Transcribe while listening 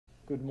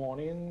good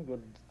morning,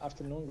 good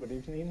afternoon, good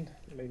evening,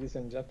 ladies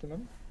and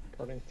gentlemen,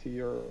 according to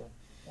your,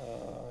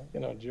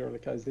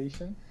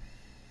 geolocalization.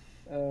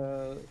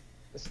 Uh,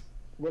 s-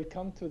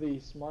 Welcome to the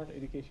Smart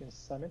Education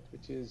Summit,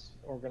 which is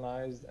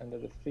organized under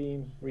the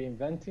theme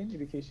Reinventing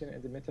Education in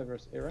the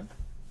Metaverse Era.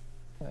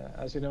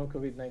 As you know,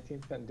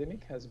 COVID-19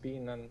 pandemic has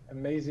been an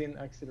amazing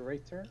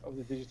accelerator of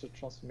the digital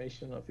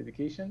transformation of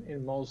education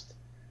in most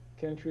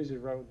countries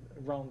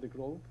around the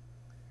globe.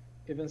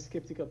 Even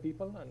skeptical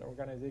people and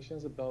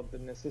organizations about the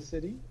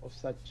necessity of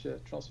such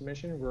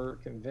transformation were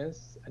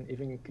convinced and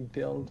even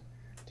compelled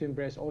to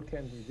embrace all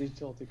kinds of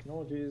digital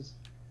technologies,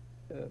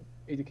 uh,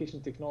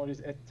 education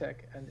technologies, edtech,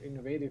 and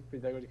innovative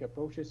pedagogical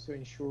approaches to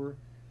ensure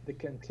the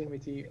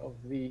continuity of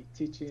the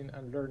teaching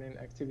and learning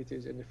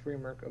activities in the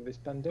framework of this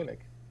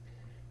pandemic.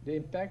 The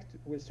impact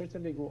will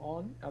certainly go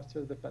on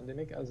after the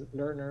pandemic as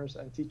learners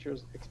and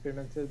teachers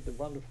experimented the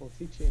wonderful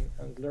teaching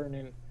and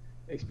learning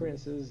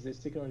experiences these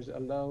technologies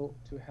allow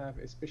to have,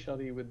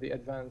 especially with the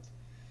advent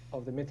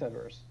of the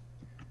metaverse.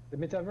 The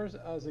metaverse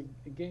as a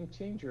game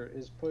changer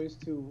is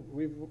poised to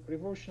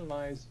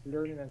revolutionize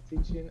learning and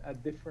teaching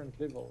at different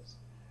levels.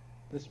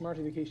 The Smart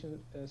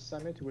Education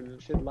Summit will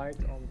shed light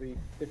on the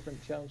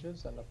different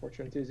challenges and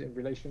opportunities in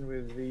relation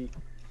with the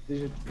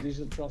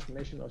digital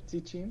transformation of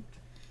teaching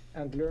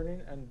and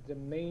learning and the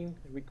main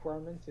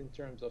requirements in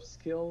terms of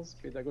skills,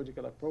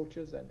 pedagogical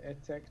approaches, and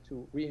edtech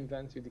to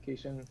reinvent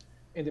education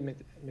in the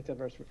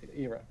metaverse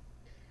era.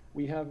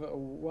 We have a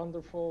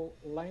wonderful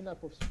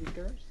lineup of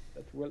speakers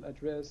that will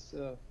address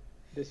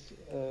these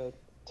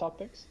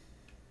topics.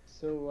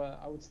 So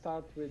I would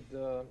start with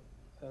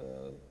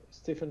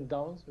Stephen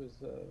Downs,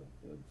 who's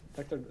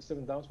Dr.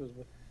 Stephen Downs, who's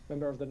a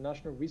member of the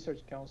National Research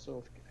Council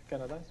of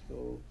Canada.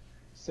 So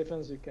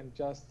Stephen, you can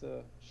just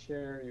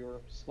share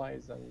your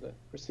slides and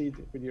proceed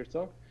with your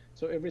talk.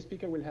 So every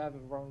speaker will have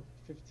around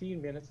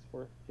 15 minutes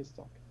for his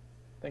talk.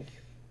 Thank you.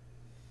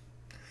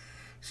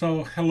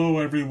 So, hello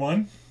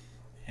everyone,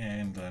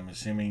 and I'm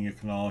assuming you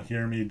can all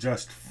hear me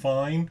just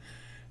fine.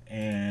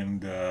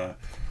 And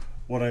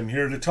what I'm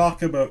here to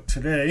talk about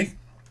today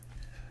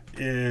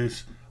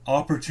is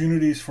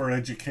opportunities for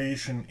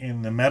education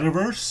in the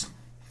metaverse.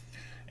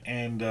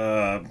 And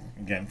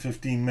again,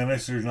 15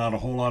 minutes, there's not a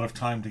whole lot of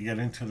time to get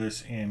into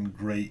this in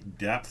great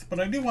depth, but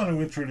I do want to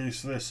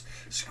introduce this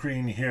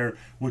screen here,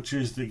 which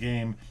is the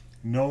game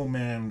No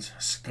Man's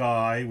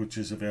Sky, which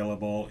is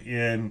available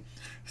in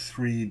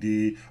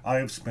 3D. I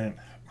have spent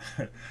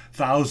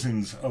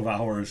thousands of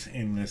hours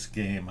in this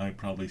game. I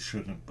probably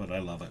shouldn't, but I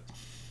love it.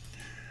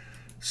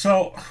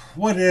 So,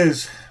 what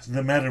is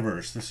the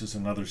metaverse? This is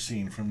another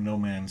scene from No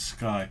Man's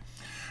Sky.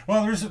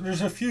 Well,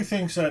 there's a few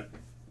things that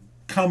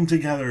come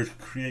together to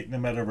create the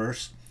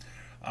metaverse.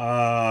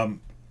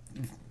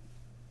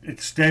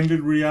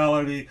 Extended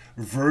reality,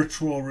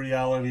 virtual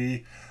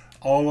reality,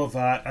 all of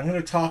that. I'm going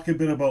to talk a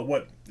bit about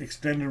what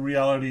extended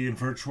reality and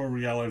virtual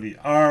reality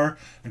are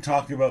and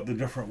talk about the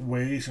different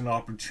ways and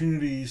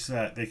opportunities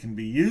that they can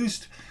be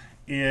used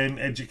in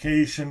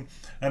education,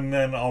 and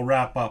then I'll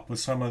wrap up with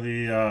some of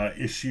the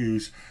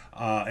issues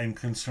and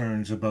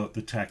concerns about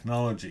the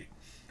technology.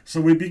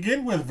 So we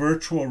begin with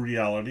virtual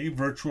reality.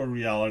 Virtual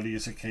reality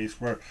is a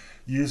case where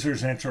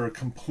users enter a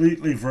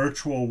completely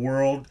virtual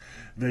world.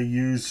 They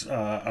use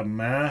a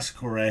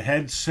mask or a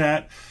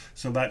headset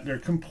so that they're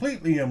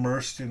completely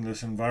immersed in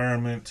this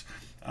environment.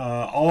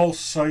 All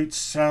sights,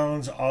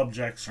 sounds,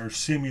 objects are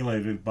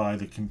simulated by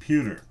the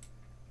computer.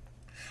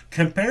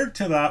 Compared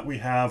to that, we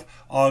have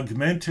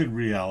augmented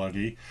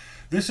reality.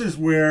 This is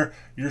where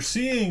you're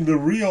seeing the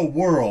real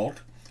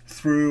world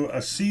through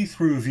a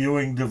see-through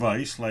viewing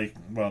device, like,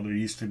 well, there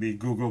used to be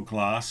Google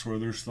Glass, where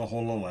there's the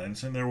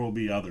HoloLens, and there will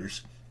be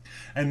others.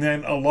 And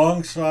then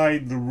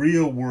alongside the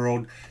real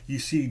world, you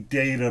see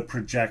data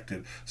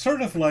projected,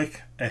 sort of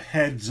like a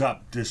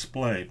heads-up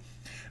display.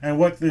 And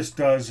what this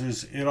does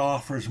is it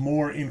offers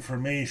more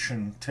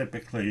information,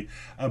 typically,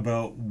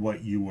 about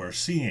what you are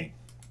seeing.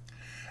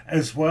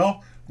 As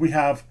well, we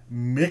have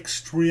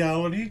mixed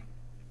reality.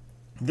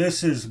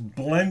 This is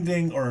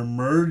blending or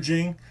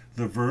merging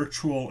the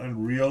virtual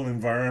and real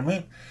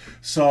environment.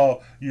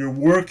 So you're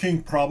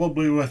working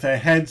probably with a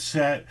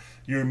headset,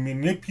 you're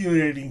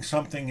manipulating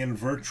something in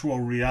virtual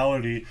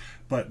reality,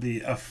 but the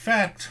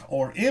effect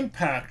or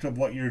impact of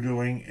what you're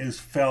doing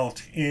is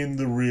felt in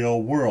the real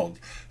world.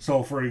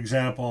 So for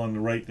example, on the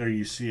right there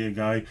you see a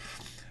guy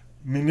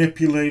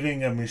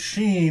manipulating a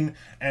machine,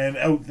 and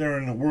out there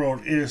in the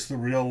world is the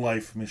real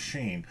life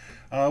machine.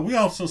 We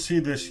also see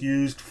this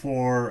used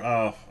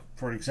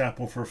for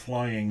example, for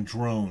flying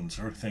drones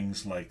or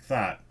things like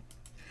that.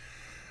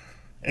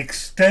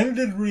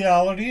 Extended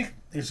reality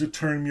is a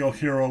term you'll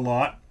hear a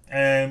lot,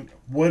 and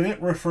what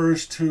it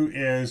refers to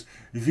is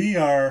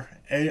VR,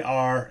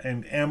 AR,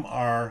 and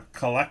MR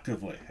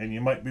collectively. And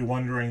you might be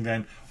wondering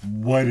then,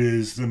 what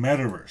is the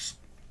metaverse?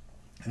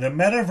 The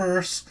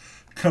metaverse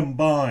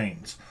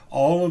combines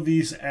all of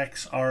these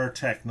XR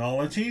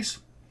technologies,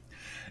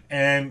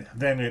 and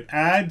then it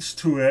adds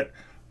to it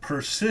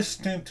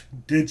persistent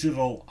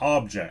digital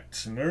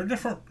objects. And there are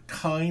different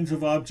kinds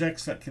of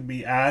objects that can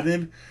be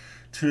added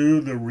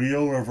to the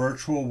real or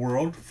virtual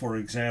world. For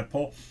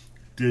example,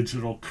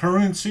 digital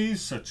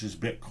currencies such as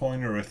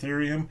Bitcoin or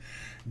Ethereum,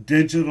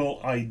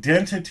 digital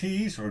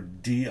identities or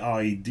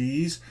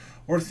DIDs,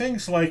 or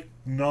things like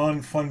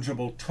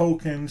non-fungible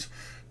tokens,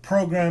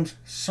 programs,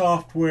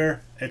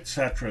 software,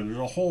 etc. There's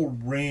a whole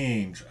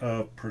range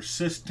of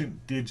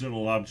persistent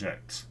digital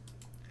objects.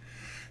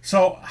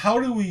 So how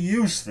do we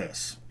use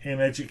this in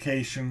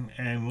education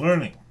and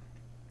learning?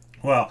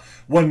 Well,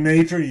 one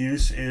major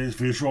use is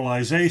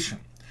visualization.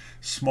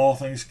 Small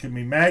things can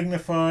be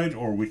magnified,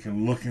 or we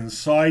can look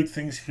inside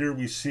things. Here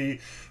we see,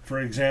 for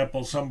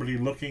example, somebody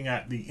looking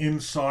at the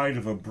inside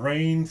of a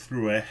brain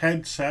through a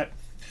headset.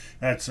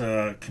 That's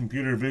a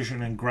computer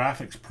vision and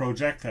graphics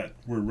project that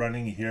we're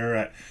running here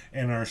at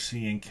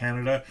NRC in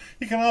Canada.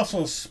 You can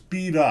also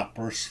speed up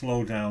or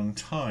slow down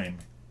time.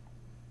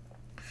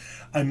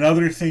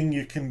 Another thing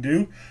you can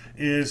do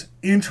is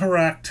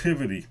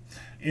interactivity.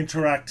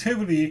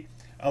 Interactivity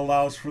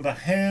allows for the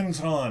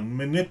hands-on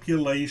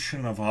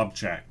manipulation of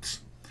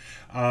objects.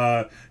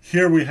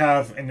 Here we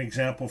have an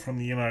example from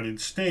the United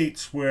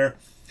States where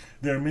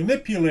they're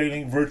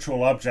manipulating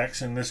virtual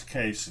objects, in this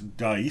case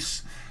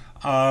dice,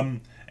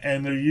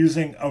 and they're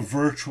using a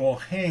virtual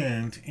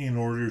hand in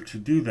order to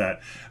do that.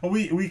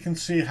 We can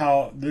see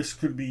how this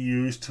could be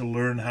used to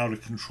learn how to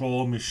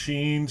control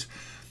machines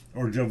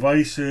or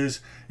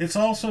devices. It's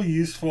also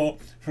useful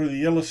for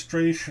the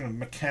illustration of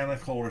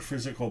mechanical or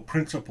physical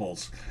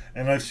principles.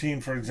 And I've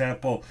seen, for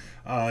example,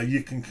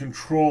 you can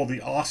control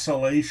the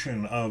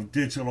oscillation of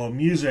digital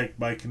music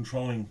by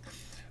controlling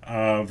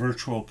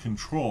virtual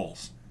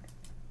controls.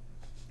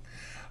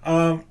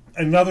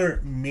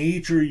 Another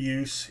major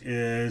use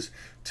is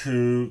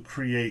to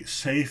create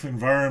safe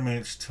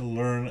environments to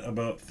learn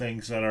about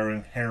things that are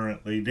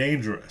inherently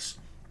dangerous.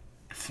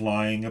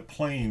 Flying a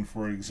plane,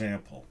 for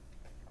example.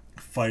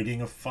 Fighting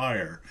a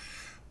fire.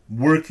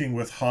 Working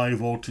with high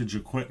voltage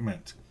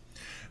equipment.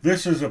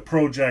 This is a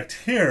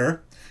project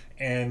here,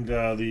 and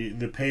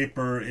the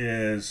paper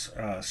is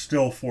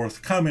still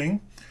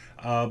forthcoming,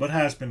 but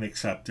has been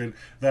accepted,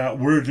 that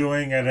we're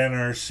doing at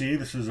NRC.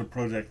 This is a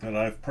project that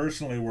I've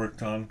personally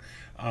worked on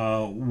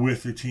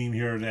with the team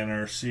here at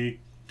NRC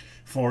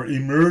for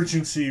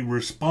emergency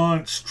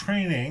response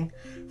training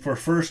for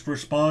first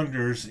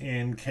responders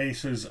in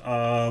cases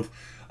of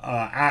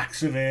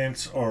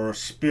accidents or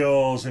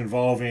spills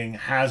involving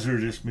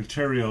hazardous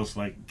materials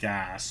like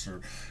gas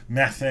or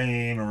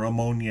methane or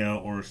ammonia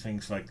or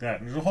things like that.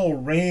 And there's a whole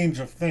range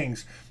of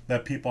things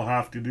that people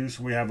have to do.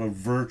 So we have a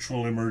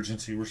virtual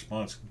emergency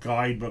response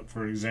guidebook,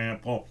 for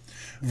example,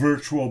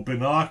 virtual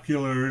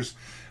binoculars,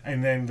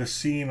 and then the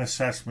scene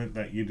assessment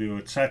that you do,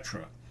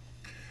 etc.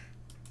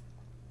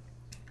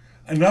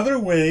 Another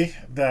way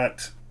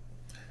that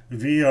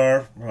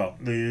VR, well,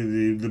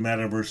 the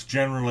metaverse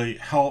generally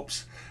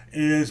helps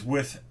is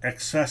with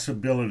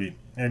accessibility.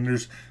 And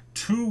there's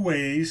two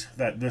ways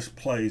that this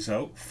plays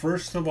out.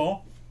 First of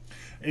all,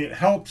 it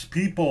helps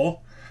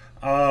people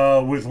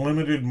with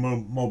limited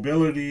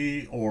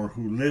mobility, or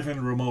who live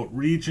in remote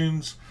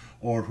regions,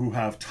 or who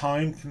have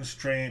time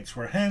constraints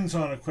where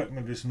hands-on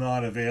equipment is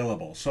not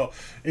available. So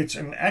it's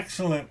an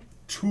excellent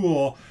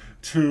tool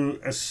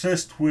to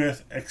assist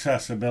with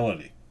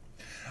accessibility.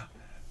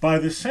 By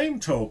the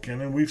same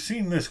token, and we've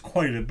seen this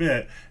quite a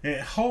bit, it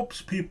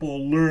helps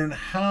people learn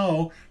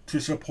how to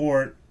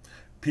support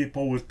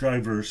people with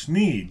diverse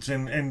needs.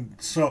 And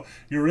so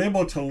you're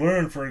able to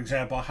learn, for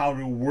example, how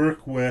to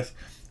work with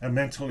a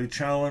mentally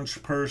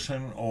challenged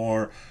person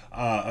or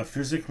a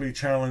physically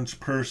challenged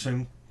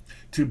person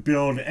to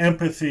build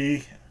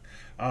empathy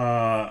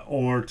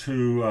or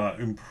to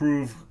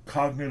improve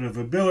cognitive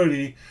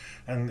ability.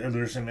 And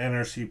there's an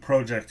NRC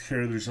project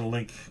here. There's a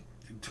link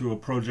to a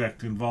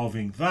project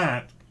involving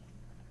that,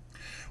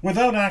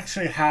 without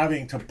actually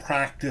having to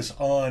practice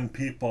on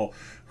people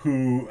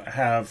who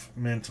have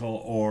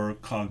mental or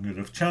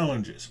cognitive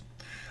challenges.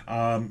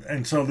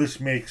 And so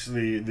this makes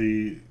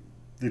the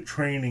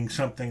training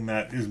something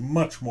that is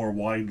much more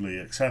widely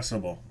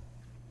accessible.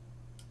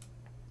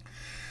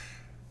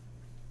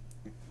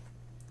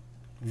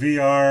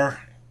 VR,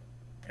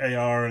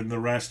 AR, and the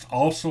rest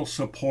also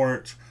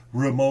support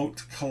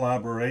remote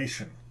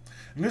collaboration.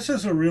 And this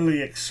is a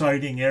really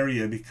exciting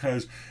area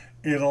because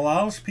it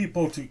allows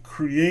people to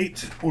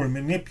create or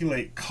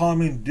manipulate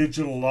common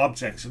digital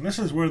objects. And this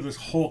is where this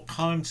whole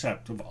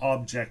concept of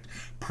object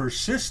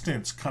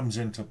persistence comes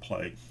into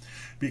play,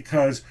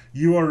 because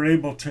you are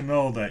able to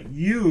know that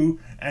you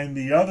and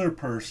the other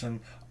person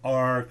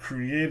are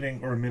creating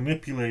or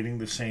manipulating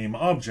the same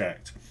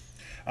object.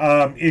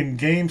 In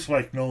games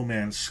like No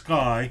Man's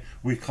Sky,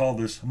 we call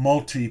this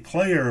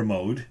multiplayer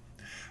mode,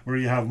 where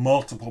you have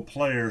multiple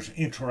players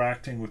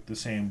interacting with the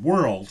same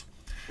world.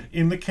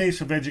 In the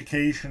case of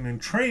education and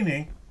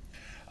training,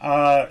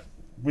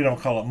 we don't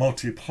call it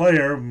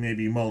multiplayer,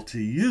 maybe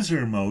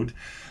multi-user mode,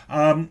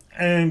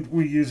 and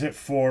we use it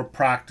for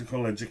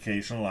practical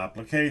educational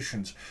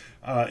applications.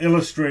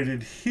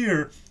 Illustrated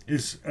here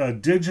is a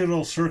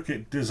digital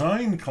circuit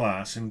design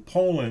class in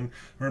Poland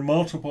where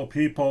multiple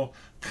people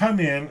come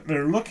in,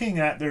 they're looking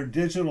at their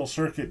digital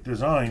circuit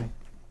design,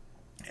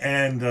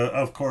 And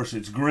of course,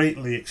 it's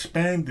greatly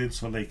expanded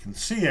so they can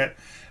see it.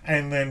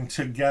 And then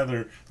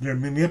together, they're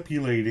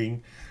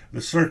manipulating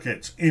the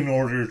circuits in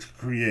order to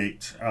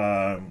create,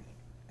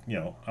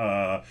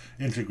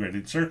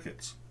 integrated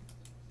circuits.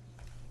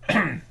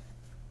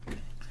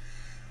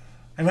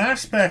 An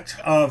aspect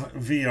of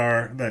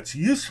VR that's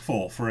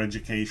useful for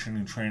education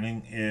and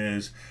training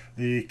is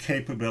the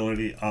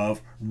capability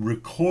of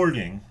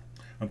recording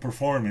a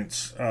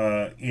performance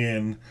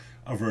in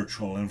a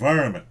virtual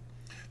environment.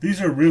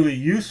 These are really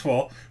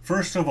useful.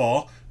 First of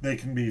all, they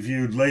can be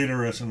viewed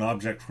later as an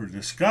object for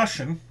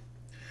discussion,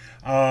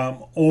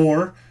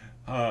 or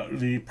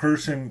the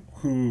person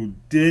who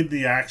did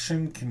the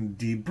action can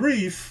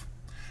debrief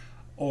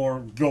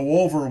or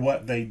go over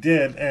what they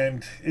did.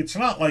 And it's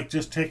not like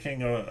just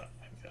taking a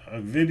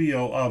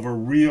video of a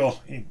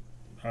real,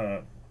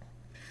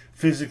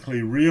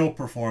 physically real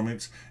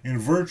performance. In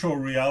virtual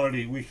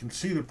reality, we can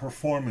see the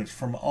performance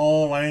from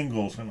all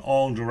angles and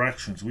all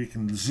directions. We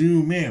can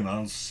zoom in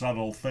on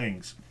subtle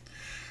things.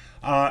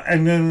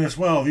 And then as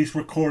well, these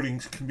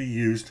recordings can be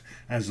used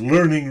as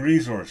learning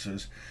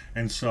resources.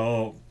 And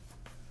so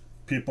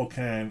people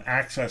can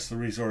access the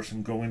resource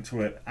and go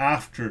into it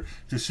after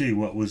to see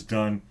what was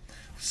done,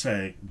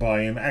 say,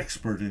 by an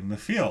expert in the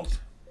field.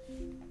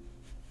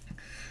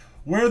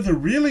 Where the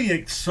really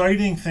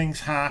exciting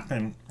things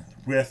happen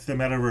with the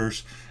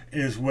metaverse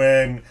is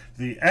when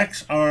the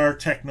XR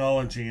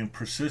technology and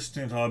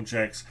persistent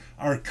objects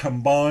are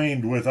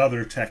combined with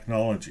other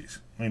technologies.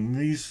 And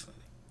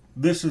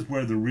this is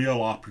where the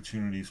real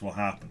opportunities will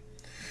happen.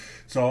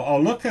 So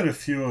I'll look at a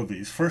few of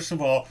these. First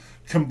of all,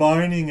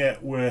 combining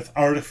it with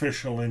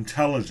artificial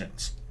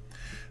intelligence.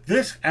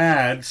 This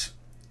adds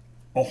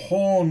a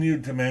whole new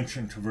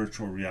dimension to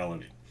virtual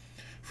reality.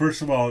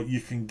 First of all,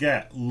 you can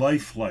get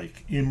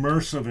lifelike,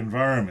 immersive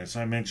environments.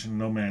 I mentioned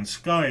No Man's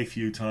Sky a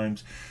few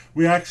times.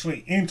 We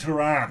actually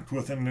interact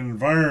with an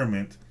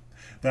environment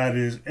that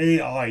is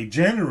AI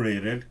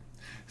generated,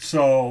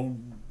 so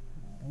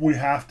we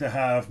have to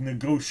have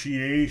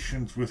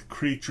negotiations with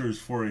creatures,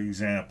 for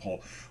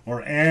example,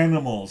 or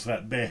animals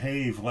that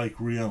behave like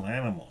real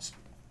animals.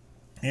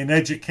 In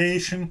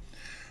education,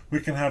 we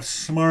can have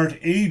smart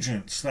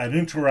agents that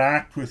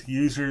interact with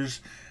users,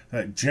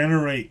 that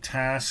generate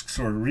tasks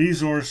or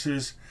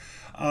resources,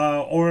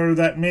 or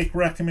that make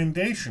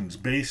recommendations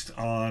based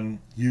on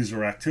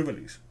user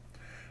activities.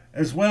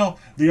 As well,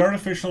 the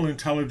artificial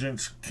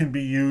intelligence can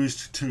be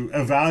used to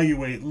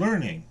evaluate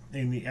learning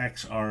in the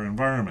XR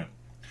environment.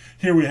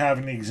 Here we have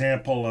an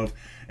example of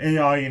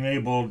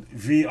AI-enabled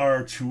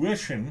VR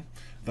tuition,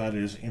 that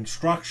is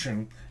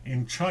instruction,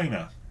 in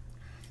China.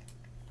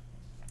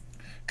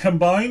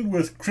 Combined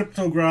with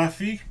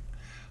cryptography,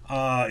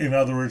 in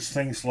other words,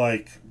 things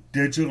like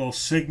digital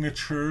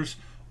signatures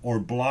or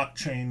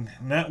blockchain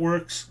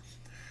networks,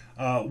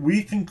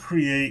 we can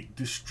create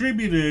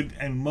distributed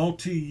and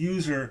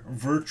multi-user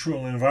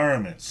virtual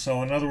environments.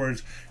 So in other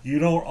words, you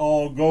don't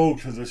all go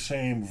to the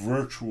same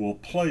virtual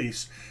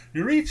place.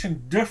 You're each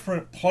in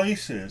different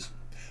places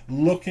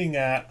looking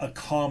at a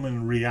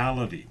common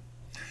reality.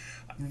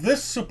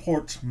 This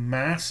supports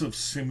massive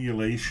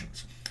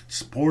simulations,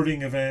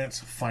 sporting events,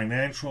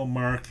 financial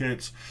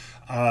markets.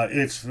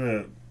 It's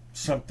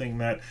something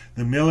that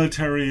the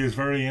military is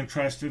very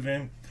interested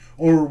in.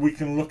 Or we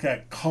can look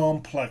at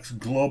complex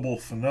global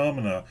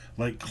phenomena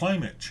like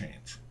climate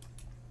change.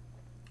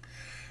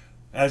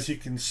 As you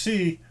can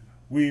see,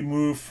 we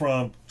move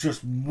from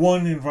just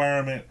one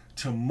environment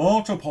to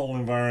multiple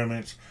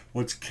environments.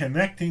 What's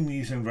connecting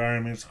these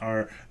environments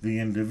are the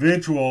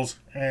individuals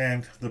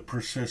and the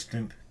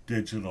persistent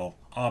digital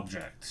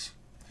objects.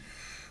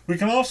 We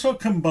can also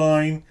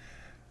combine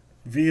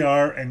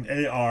VR and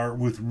AR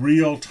with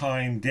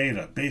real-time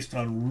data based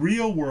on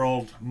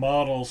real-world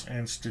models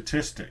and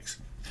statistics.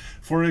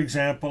 For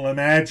example,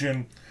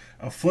 imagine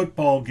a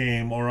football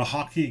game or a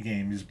hockey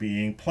game is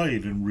being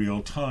played in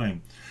real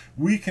time.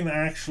 We can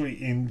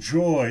actually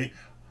enjoy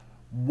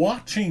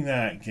watching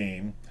that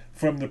game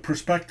from the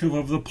perspective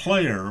of the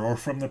player or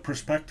from the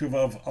perspective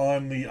of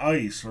on the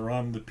ice or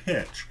on the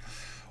pitch.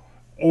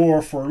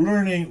 Or for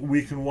learning,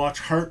 we can watch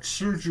heart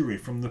surgery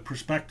from the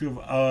perspective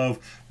of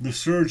the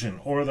surgeon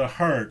or the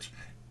heart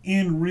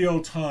in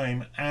real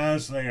time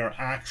as they are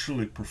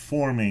actually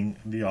performing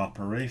the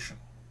operation.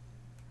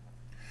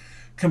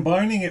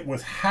 Combining it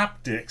with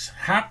haptics.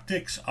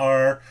 Haptics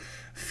are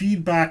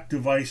feedback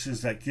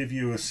devices that give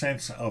you a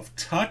sense of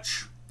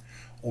touch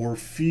or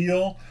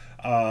feel.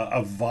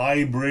 A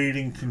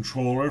vibrating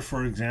controller,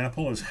 for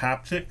example, is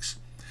haptics.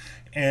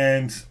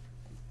 And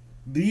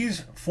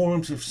these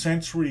forms of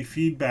sensory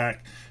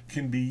feedback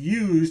can be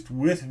used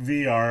with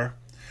VR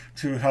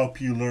to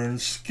help you learn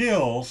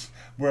skills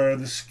where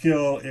the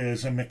skill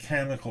is a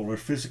mechanical or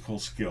physical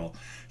skill.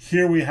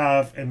 Here we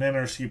have an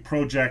NRC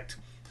project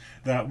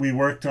that we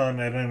worked on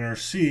at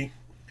NRC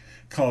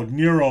called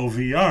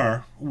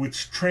NeuroVR,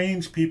 which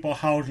trains people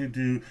how to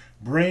do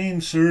brain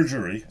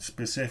surgery,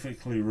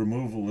 specifically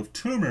removal of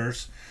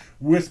tumors,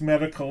 with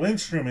medical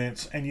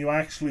instruments, and you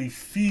actually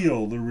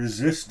feel the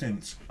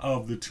resistance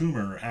of the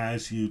tumor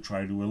as you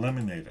try to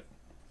eliminate it.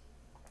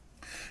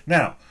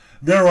 Now,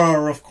 there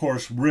are, of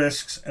course,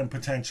 risks and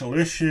potential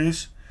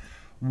issues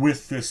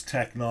with this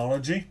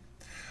technology.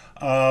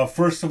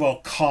 First of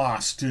all,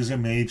 cost is a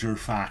major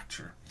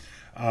factor.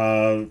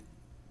 A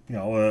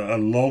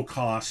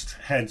low-cost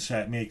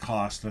headset may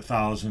cost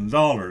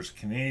 $1,000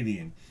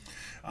 Canadian.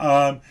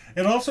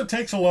 It also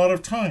takes a lot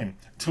of time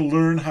to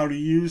learn how to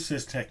use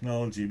this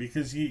technology,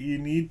 because you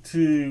need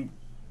to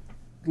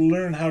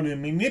learn how to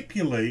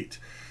manipulate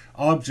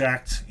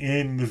objects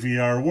in the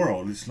VR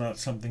world. It's not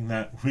something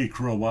that we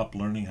grow up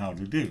learning how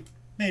to do.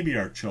 Maybe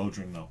our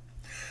children, though.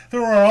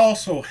 There are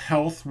also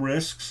health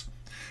risks.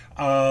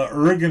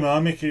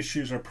 Ergonomic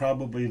issues are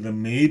probably the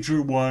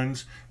major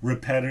ones.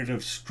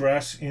 Repetitive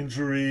stress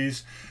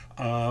injuries,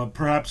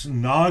 perhaps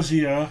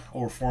nausea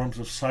or forms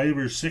of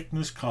cyber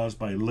sickness caused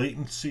by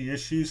latency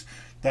issues.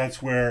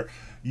 That's where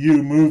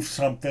you move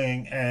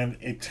something and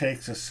it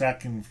takes a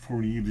second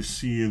for you to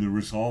see the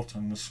result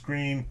on the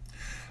screen.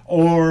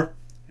 Or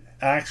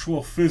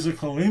actual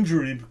physical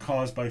injury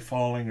caused by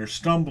falling or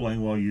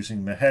stumbling while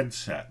using the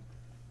headset.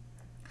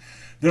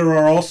 There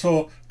are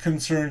also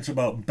concerns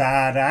about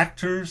bad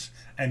actors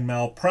and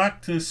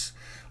malpractice.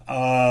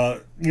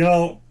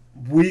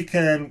 We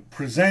can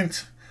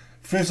present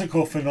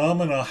physical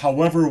phenomena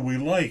however we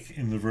like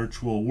in the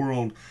virtual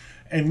world,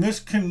 and this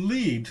can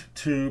lead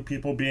to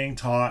people being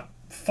taught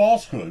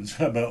falsehoods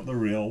about the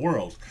real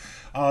world.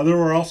 There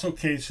are also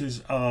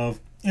cases of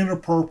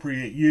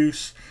inappropriate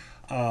use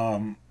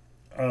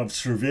of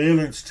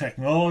surveillance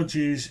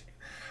technologies,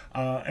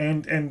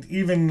 and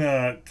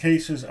even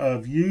cases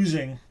of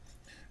using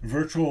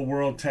virtual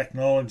world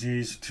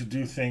technologies to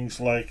do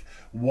things like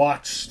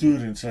watch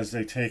students as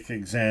they take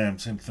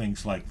exams and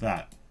things like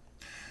that.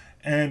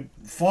 And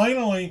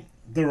finally,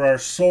 there are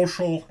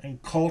social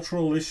and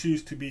cultural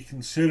issues to be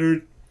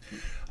considered.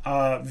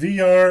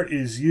 VR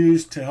is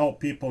used to help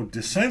people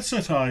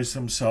desensitize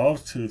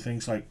themselves to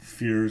things like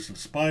fears of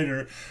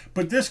spider,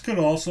 but this could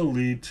also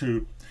lead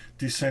to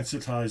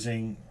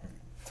desensitizing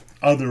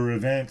other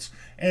events,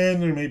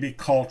 and there may be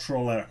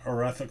cultural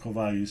or ethical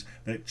values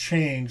that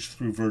change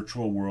through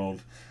virtual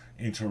world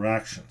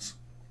interactions.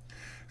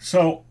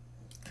 So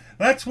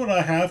that's what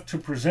I have to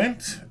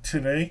present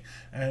today,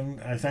 and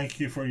I thank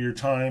you for your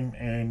time,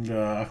 and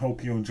I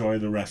hope you enjoy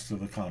the rest of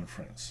the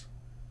conference.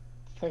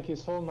 Thank you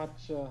so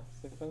much,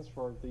 Stephen,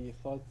 for the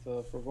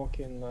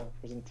thought-provoking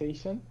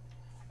presentation.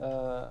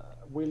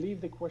 We'll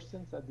leave the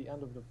questions at the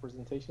end of the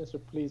presentation, so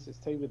please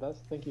stay with us.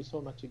 Thank you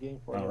so much again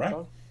for your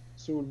talk.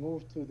 So we'll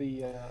move to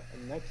the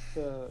next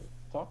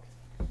talk.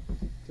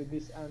 To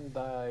this end,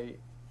 I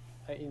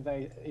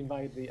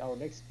invite our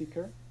next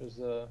speaker, who's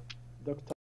Dr.